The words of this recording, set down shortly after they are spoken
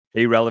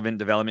Hey, Relevant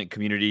Development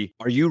community,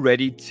 are you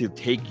ready to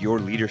take your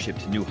leadership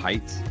to new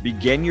heights?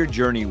 Begin your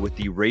journey with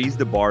the Raise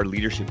the Bar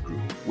Leadership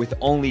Group. With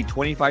only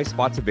 25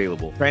 spots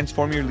available,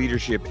 transform your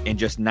leadership in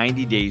just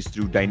 90 days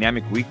through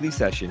dynamic weekly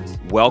sessions,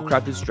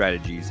 well-crafted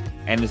strategies,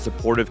 and a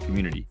supportive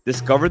community.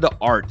 Discover the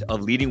art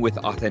of leading with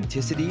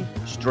authenticity,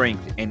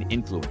 strength, and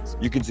influence.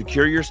 You can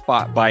secure your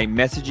spot by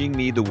messaging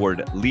me the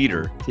word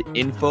leader to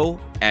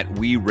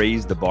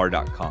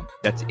info@weraisethebar.com.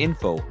 That's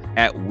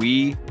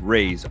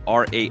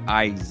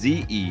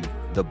info@weraize,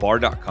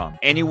 thebar.com.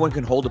 Anyone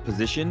can hold a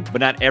position,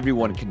 but not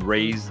everyone can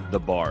raise the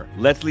bar.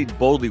 Let's lead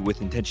boldly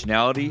with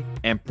intentionality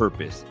and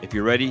purpose. If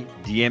you're ready,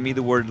 DM me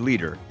the word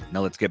leader.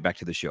 Now let's get back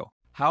to the show.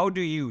 How do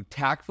you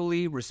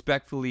tactfully,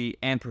 respectfully,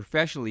 and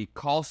professionally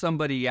call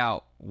somebody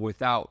out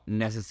without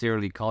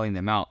necessarily calling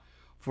them out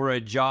for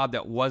a job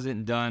that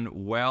wasn't done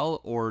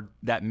well or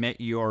that met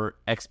your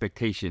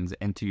expectations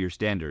and to your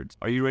standards?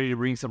 Are you ready to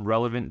bring some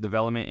relevant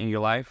development in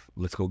your life?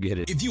 Let's go get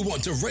it. If you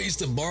want to raise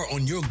the bar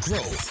on your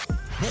growth,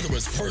 whether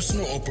it's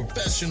personal or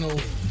professional,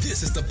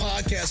 this is the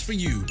podcast for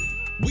you.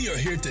 We are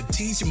here to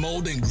teach,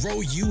 mold, and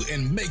grow you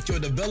and make your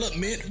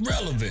development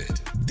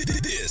relevant.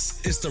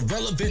 This is the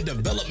Relevant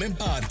Development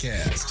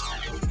Podcast.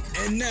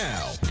 And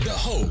now, the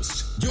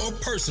host, your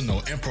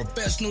personal and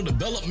professional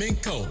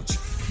development coach,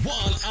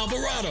 Juan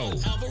Alvarado.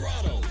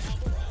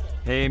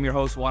 Hey, I'm your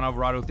host, Juan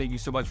Alvarado. Thank you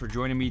so much for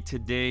joining me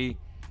today.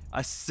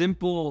 A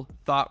simple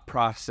thought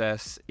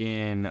process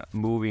in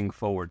moving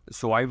forward.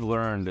 So I've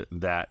learned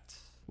that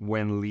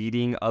when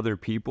leading other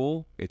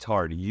people, it's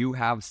hard. You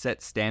have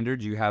set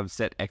standards, you have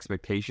set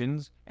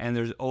expectations, and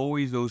there's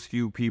always those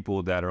few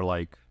people that are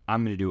like,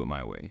 I'm going to do it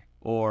my way,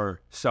 or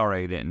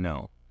sorry, I didn't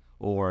know,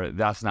 or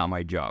that's not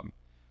my job.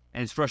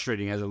 And it's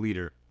frustrating as a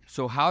leader.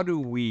 So how do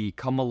we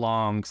come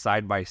along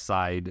side by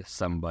side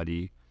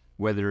somebody,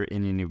 whether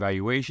in an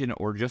evaluation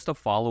or just a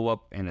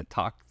follow-up and a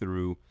talk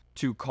through,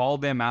 to call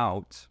them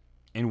out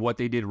in what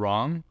they did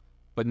wrong,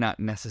 but not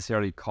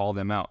necessarily call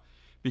them out?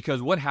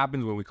 Because what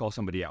happens when we call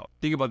somebody out?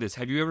 Think about this.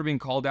 Have you ever been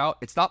called out?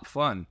 It's not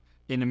fun.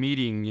 In a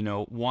meeting,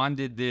 Juan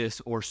did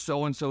this or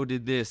so-and-so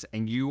did this,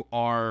 and you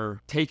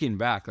are taken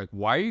back. Like,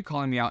 why are you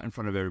calling me out in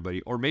front of everybody?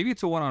 Or maybe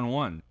it's a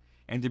one-on-one.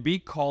 And to be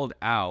called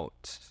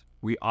out,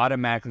 we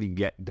automatically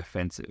get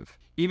defensive.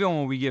 Even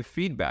when we give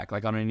feedback,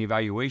 like on an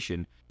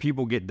evaluation,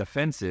 people get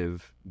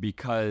defensive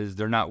because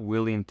they're not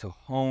willing to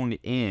hone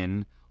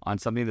in on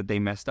something that they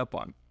messed up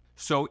on.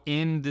 So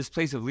in this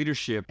place of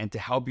leadership, and to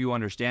help you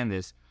understand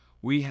this,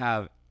 we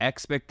have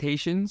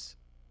expectations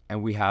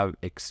and we have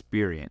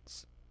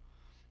experience.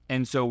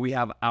 And so we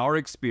have our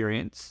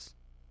experience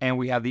and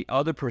we have the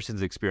other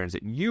person's experience.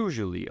 And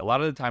usually, a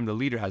lot of the time, the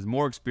leader has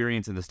more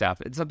experience than the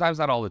staff. And sometimes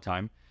not all the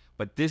time,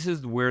 but this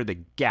is where the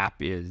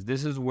gap is.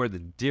 This is where the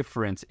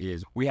difference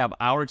is. We have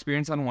our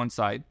experience on one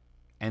side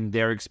and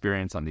their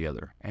experience on the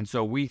other. And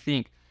so we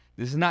think,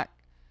 this is not,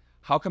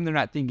 how come they're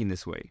not thinking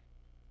this way?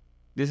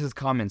 This is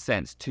common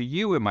sense. To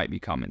you, it might be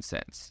common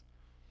sense.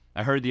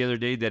 I heard the other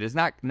day that it's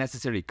not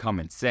necessarily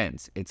common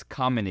sense, it's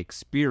common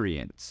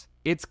experience.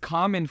 It's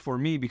common for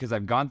me because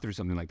I've gone through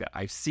something like that.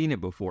 I've seen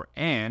it before,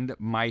 and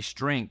my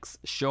strengths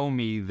show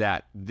me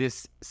that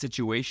this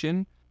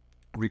situation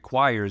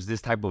requires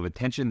this type of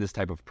attention, this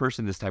type of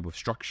person, this type of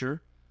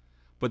structure.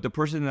 But the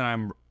person that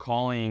I'm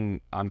calling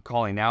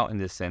out in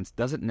this sense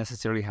doesn't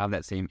necessarily have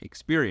that same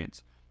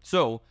experience.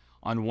 So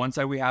on one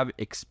side we have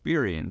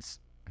experience,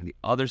 and the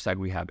other side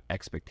we have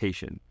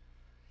expectation.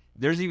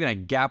 There's even a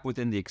gap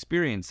within the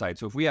experience side.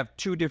 So if we have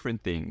two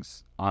different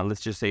things, let's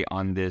just say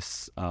on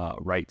this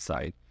right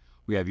side,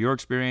 we have your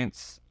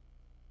experience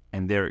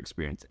and their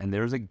experience, and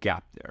there's a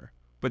gap there.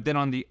 But then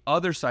on the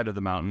other side of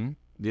the mountain,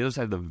 the other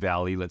side of the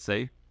valley, let's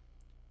say,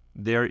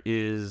 there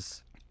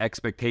is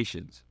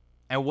expectations.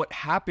 And what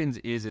happens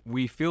is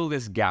we fill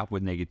this gap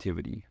with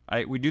negativity,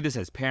 right? We do this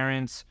as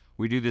parents,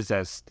 we do this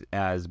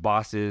as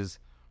bosses,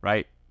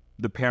 right?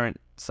 The parent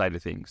side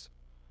of things.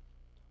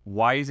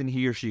 Why isn't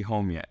he or she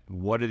home yet?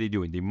 What are they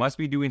doing? They must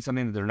be doing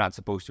something that they're not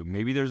supposed to.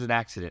 Maybe there's an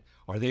accident.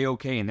 Are they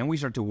okay? And then we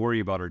start to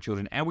worry about our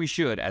children, and we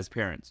should as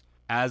parents.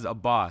 As a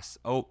boss,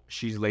 oh,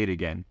 she's late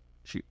again.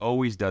 She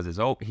always does this.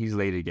 Oh, he's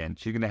late again.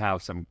 She's going to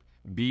have some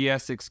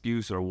BS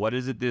excuse, or what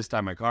is it this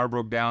time? My car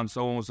broke down,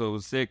 so-and-so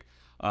was sick.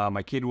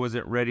 My kid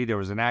wasn't ready. There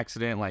was an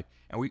accident.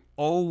 And we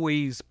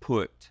always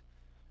put,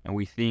 and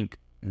we think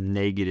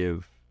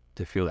negative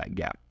to fill that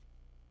gap.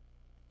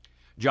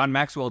 John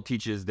Maxwell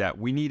teaches that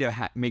we need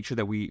to make sure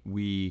that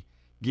we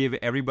give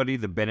everybody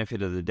the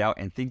benefit of the doubt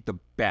and think the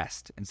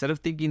best. Instead of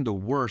thinking the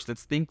worst,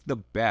 let's think the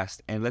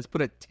best, and let's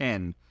put a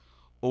 10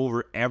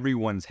 over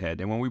everyone's head.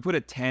 And when we put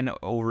a 10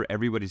 over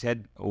everybody's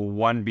head,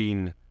 1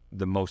 being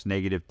the most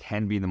negative,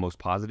 10 being the most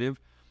positive,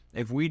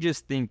 if we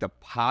just think the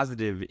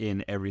positive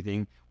in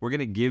everything, we're going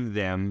to give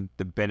them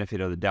the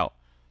benefit of the doubt.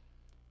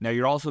 Now,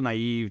 you're also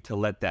naive to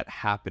let that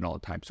happen all the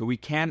time. So we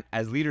can't,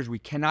 as leaders, we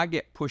cannot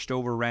get pushed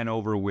over, ran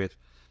over with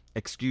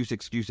excuse,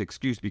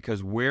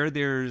 because where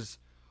there's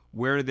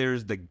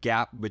the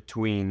gap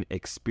between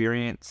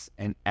experience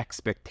and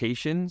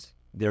expectations,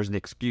 there's an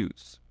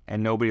excuse.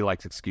 and nobody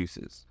likes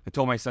excuses. I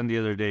told my son the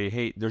other day,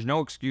 hey, there's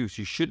no excuse.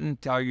 You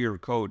shouldn't tell your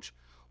coach,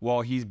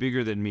 well, he's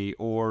bigger than me,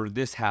 or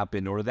this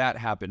happened, or that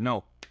happened.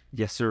 No,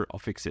 yes, sir, I'll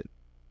fix it.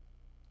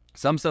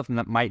 Some stuff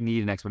might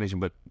need an explanation,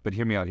 but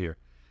hear me out here.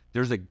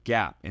 There's a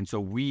gap, and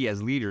so we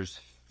as leaders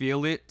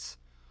fill it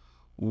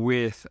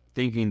with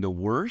thinking the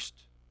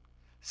worst.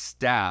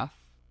 Staff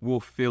will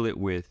fill it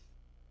with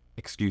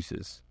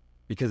excuses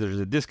because there's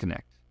a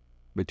disconnect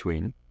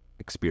between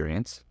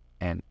experience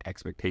and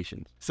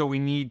expectations. So we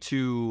need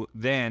to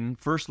then,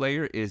 first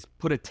layer is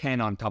put a 10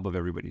 on top of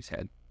everybody's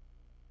head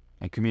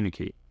and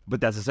communicate.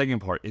 But that's the second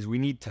part, is we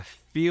need to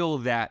fill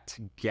that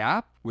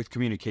gap with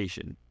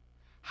communication.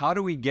 How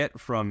do we get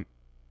from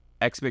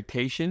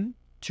expectation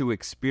to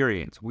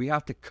experience? We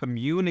have to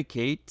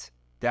communicate.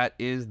 That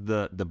is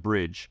the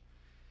bridge.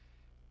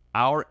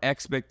 Our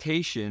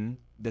expectation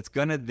that's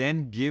going to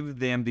then give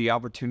them the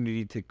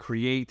opportunity to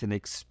create an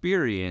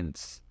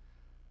experience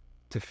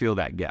to fill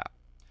that gap.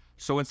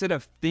 So instead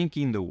of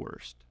thinking the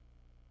worst,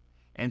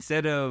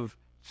 instead of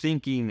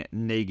thinking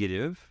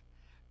negative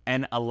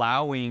and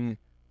allowing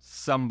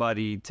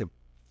somebody to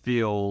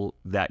fill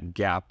that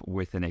gap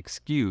with an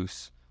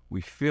excuse,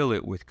 we fill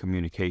it with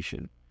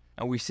communication.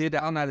 And we sit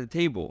down at a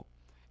table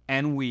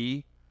and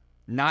we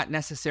not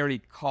necessarily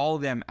call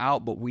them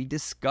out, but we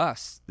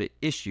discuss the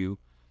issue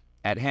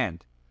at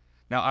hand.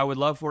 Now, I would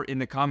love for in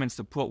the comments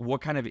to put what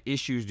kind of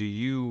issues do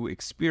you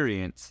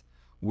experience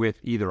with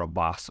either a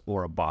boss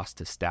or a boss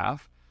to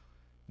staff.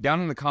 Down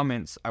in the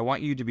comments, I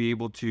want you to be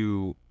able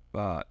to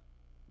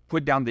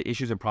put down the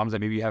issues and problems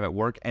that maybe you have at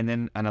work, and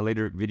then on a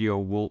later video,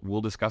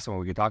 we'll discuss them and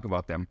we can talk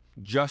about them.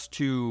 Just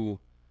to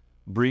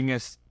bring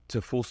us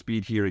to full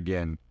speed here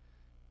again,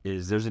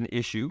 is there's an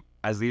issue.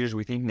 As leaders,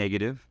 we think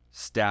negative.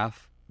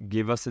 Staff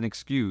give us an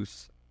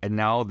excuse, and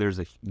now there's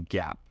a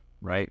gap,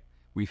 right?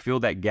 We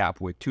fill that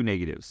gap with two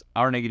negatives,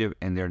 our negative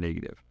and their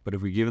negative. But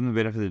if we give them the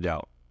benefit of the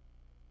doubt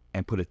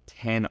and put a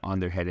 10 on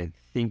their head and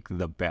think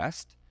the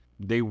best,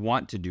 they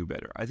want to do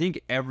better. I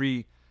think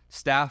every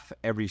staff,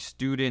 every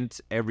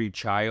student, every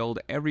child,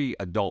 every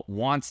adult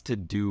wants to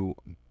do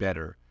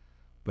better,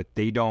 but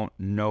they don't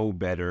know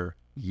better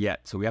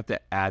yet. So we have to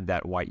add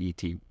that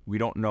YET. We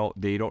don't know,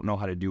 they don't know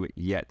how to do it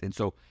yet. And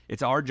so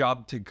it's our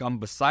job to come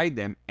beside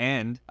them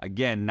and,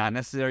 again, not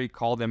necessarily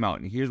call them out.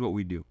 And here's what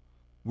we do.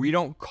 We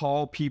don't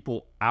call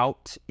people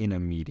out in a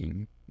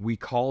meeting. We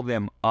call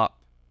them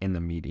up in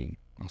the meeting.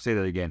 I'll say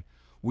that again.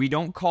 We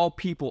don't call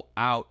people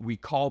out. We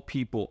call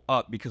people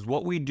up, because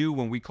what we do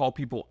when we call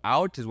people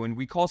out is when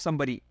we call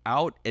somebody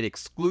out, it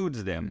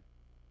excludes them.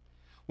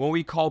 When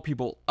we call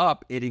people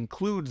up, it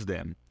includes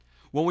them.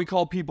 When we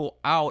call people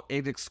out,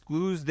 it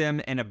excludes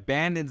them and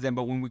abandons them.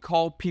 But when we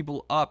call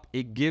people up,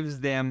 it gives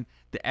them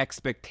the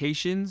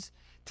expectations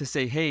to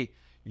say, hey,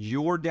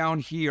 you're down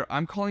here.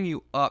 I'm calling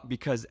you up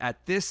because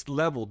at this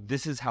level,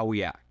 this is how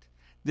we act.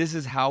 This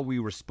is how we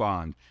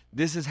respond.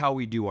 This is how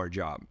we do our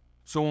job.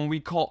 So when we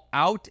call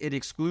out, it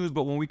excludes,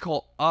 but when we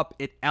call up,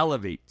 it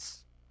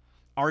elevates.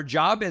 Our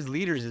job as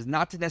leaders is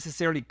not to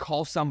necessarily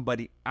call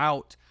somebody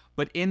out,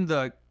 but in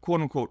the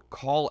quote unquote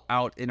call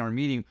out in our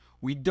meeting,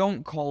 we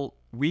call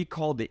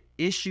the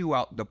issue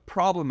out, the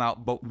problem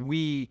out, but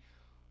we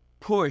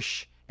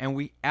push and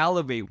we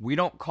elevate. We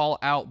don't call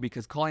out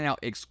because calling out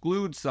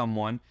excludes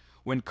someone,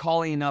 when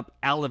calling up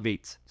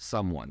elevates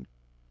someone.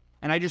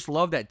 And I just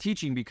love that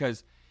teaching,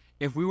 because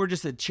if we were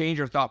just to change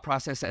our thought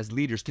process as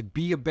leaders, to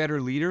be a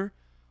better leader,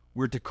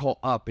 we're to call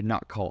up and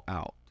not call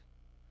out.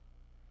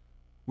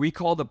 We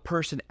call the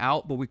person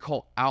out, but we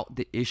call out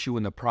the issue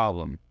and the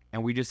problem.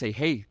 And we just say,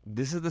 hey,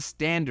 this is the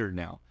standard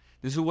now.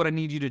 This is what I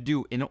need you to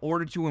do. In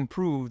order to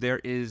improve, there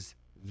is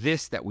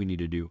this that we need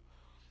to do.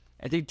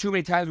 I think too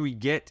many times we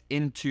get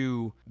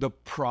into the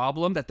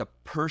problem, that the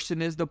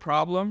person is the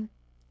problem,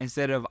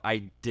 instead of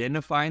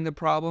identifying the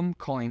problem,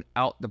 calling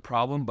out the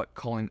problem, but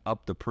calling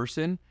up the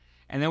person.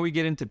 And then we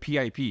get into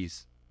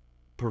PIPs,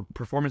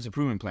 performance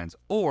improvement plans,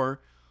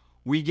 or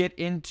we get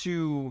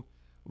into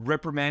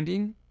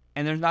reprimanding,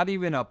 and there's not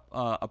even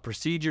a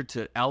procedure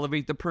to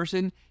elevate the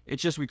person.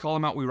 It's just we call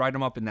them out, we write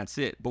them up, and that's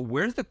it. But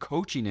where's the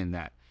coaching in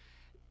that?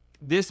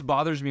 This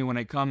bothers me when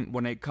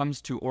it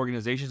comes to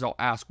organizations. I'll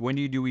ask, when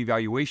do you do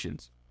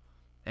evaluations?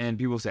 And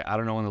people say, I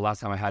don't know when the last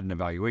time I had an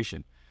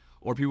evaluation.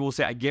 Or people will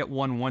say, I get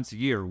one once a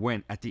year.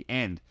 When? At the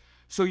end.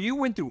 So you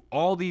went through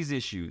all these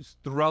issues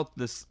throughout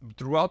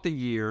the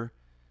year,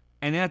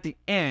 and then at the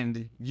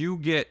end, you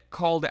get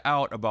called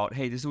out about,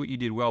 hey, this is what you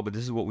did well, but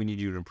this is what we need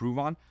you to improve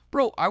on.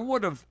 Bro, I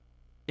would have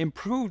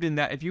improved in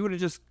that if you would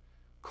have just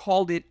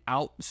called it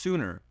out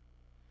sooner.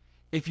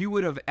 If you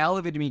would have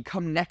elevated me,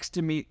 come next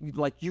to me,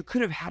 like, you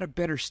could have had a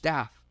better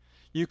staff.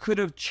 You could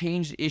have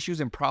changed issues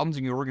and problems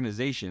in your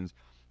organizations.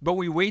 But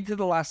we wait to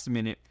the last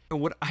minute. And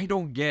what I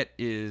don't get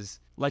is,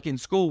 like in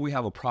school, we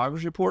have a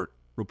progress report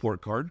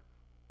card,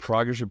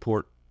 progress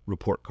report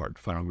card,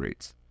 final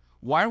grades.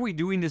 Why are we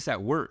doing this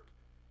at work?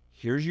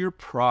 Here's your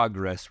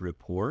progress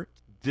report.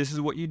 This is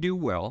what you do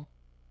well.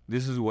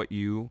 This is what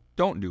you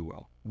don't do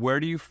well. Where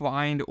do you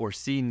find or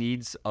see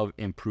needs of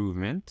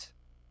improvement?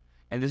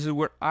 And this is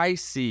where I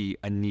see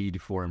a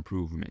need for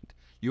improvement.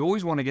 You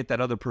always want to get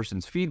that other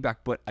person's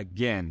feedback. But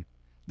again,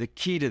 the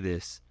key to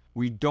this,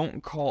 we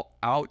don't call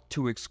out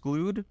to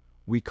exclude,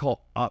 we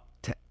call up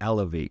to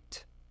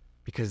elevate.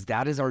 Because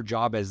that is our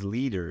job as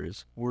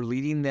leaders. We're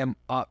leading them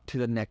up to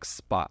the next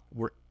spot.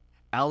 We're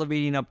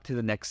elevating up to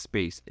the next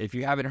space. If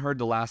you haven't heard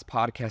the last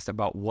podcast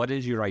about what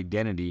is your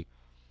identity,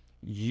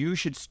 you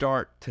should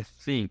start to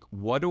think,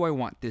 what do I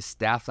want this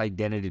staff's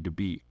identity to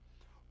be?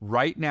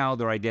 Right now,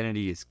 their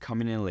identity is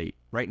coming in late.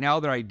 Right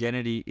now, their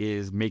identity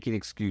is making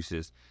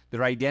excuses.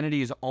 Their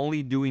identity is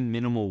only doing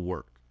minimal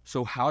work.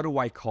 So how do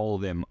I call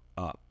them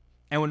up?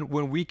 And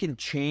when we can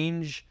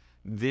change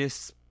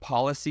this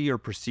policy or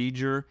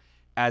procedure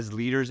as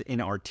leaders in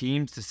our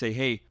teams to say,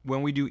 hey,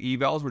 when we do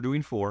evals, we're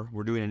doing 4.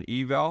 We're doing an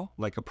eval,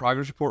 like a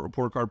progress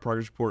report card,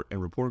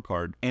 and report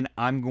card. And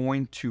I'm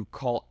going to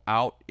call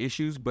out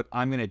issues, but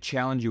I'm going to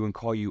challenge you and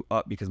call you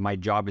up because my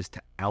job is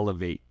to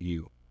elevate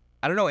you.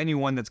 I don't know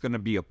anyone that's going to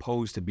be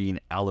opposed to being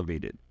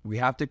elevated. We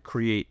have to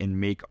create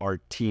and make our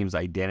team's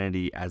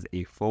identity as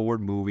a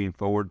forward-moving,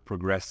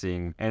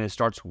 forward-progressing, and it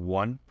starts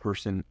one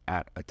person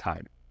at a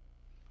time,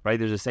 right?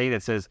 There's a saying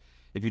that says,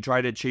 if you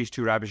try to chase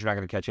 2 rabbits, you're not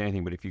going to catch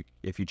anything, but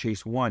if you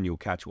chase one, you'll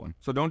catch one.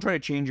 So don't try to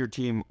change your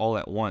team all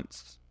at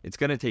once. It's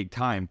going to take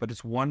time, but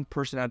it's one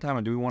person at a time.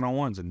 I'm doing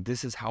one-on-ones, and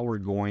this is how we're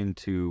going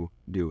to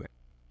do it.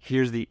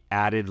 Here's the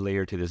added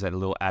layer to this, a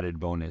little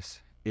added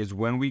bonus, is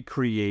when we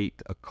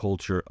create a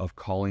culture of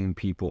calling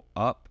people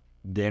up,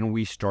 then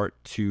we start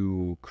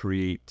to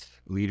create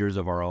leaders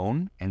of our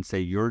own and say,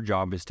 your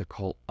job is to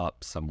call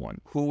up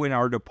someone who in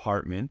our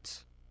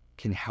department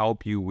can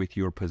help you with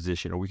your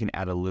position, or we can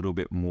add a little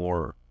bit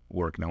more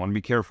work. Now, I want to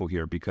be careful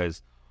here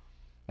because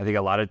I think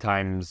a lot of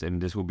times,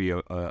 and this will be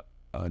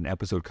an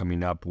episode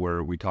coming up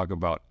where we talk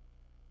about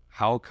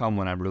how come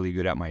when I'm really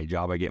good at my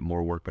job, I get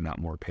more work but not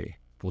more pay.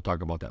 We'll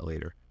talk about that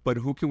later. But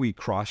who can we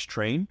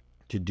cross-train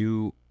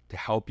to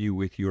help you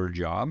with your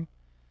job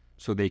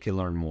so they can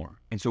learn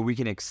more? And so we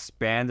can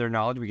expand their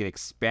knowledge, we can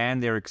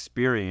expand their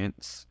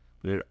experience,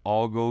 but it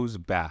all goes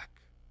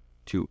back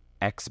to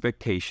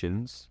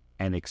expectations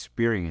and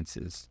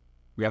experiences.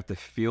 We have to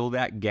fill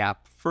that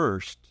gap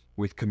first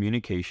with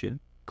communication,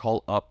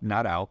 call up,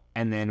 not out,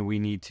 and then we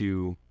need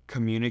to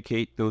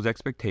communicate those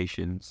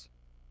expectations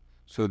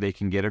so they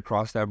can get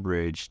across that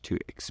bridge to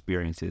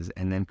experiences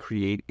and then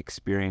create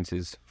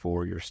experiences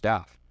for your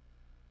staff.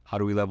 How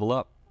do we level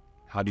up?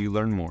 How do you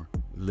learn more?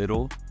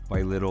 Little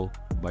by little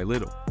by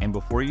little. And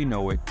before you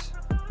know it,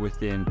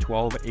 within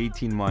 12,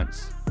 18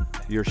 months,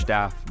 your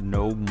staff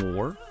know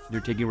more.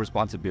 They're taking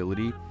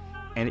responsibility.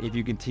 And if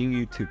you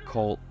continue to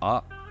call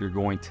up, you're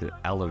going to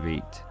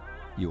elevate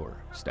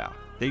your staff.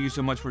 Thank you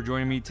so much for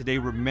joining me today.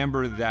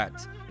 Remember that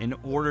in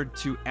order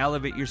to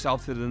elevate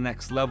yourself to the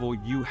next level,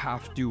 you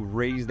have to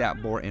raise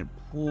that bar and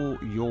pull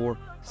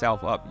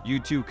yourself up. You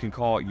too can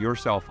call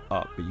yourself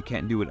up, but you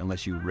can't do it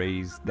unless you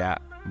raise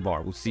that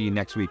bar. We'll see you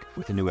next week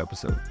with a new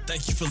episode.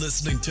 Thank you for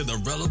listening to the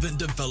Relevant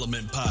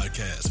Development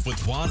Podcast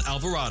with Juan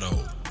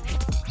Alvarado.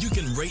 You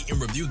can rate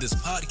and review this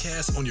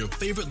podcast on your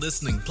favorite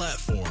listening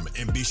platform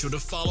and be sure to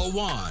follow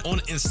Juan on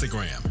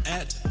Instagram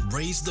at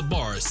Raise the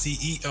Bar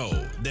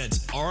CEO.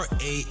 That's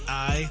RAIZE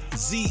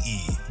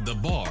the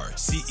Bar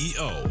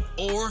CEO,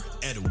 or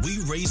at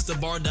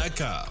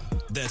WeRaiseTheBar.com.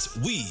 That's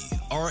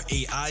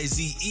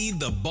WeRAIZE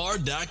the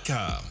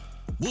Bar.com.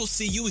 We'll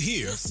see you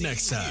here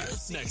next time.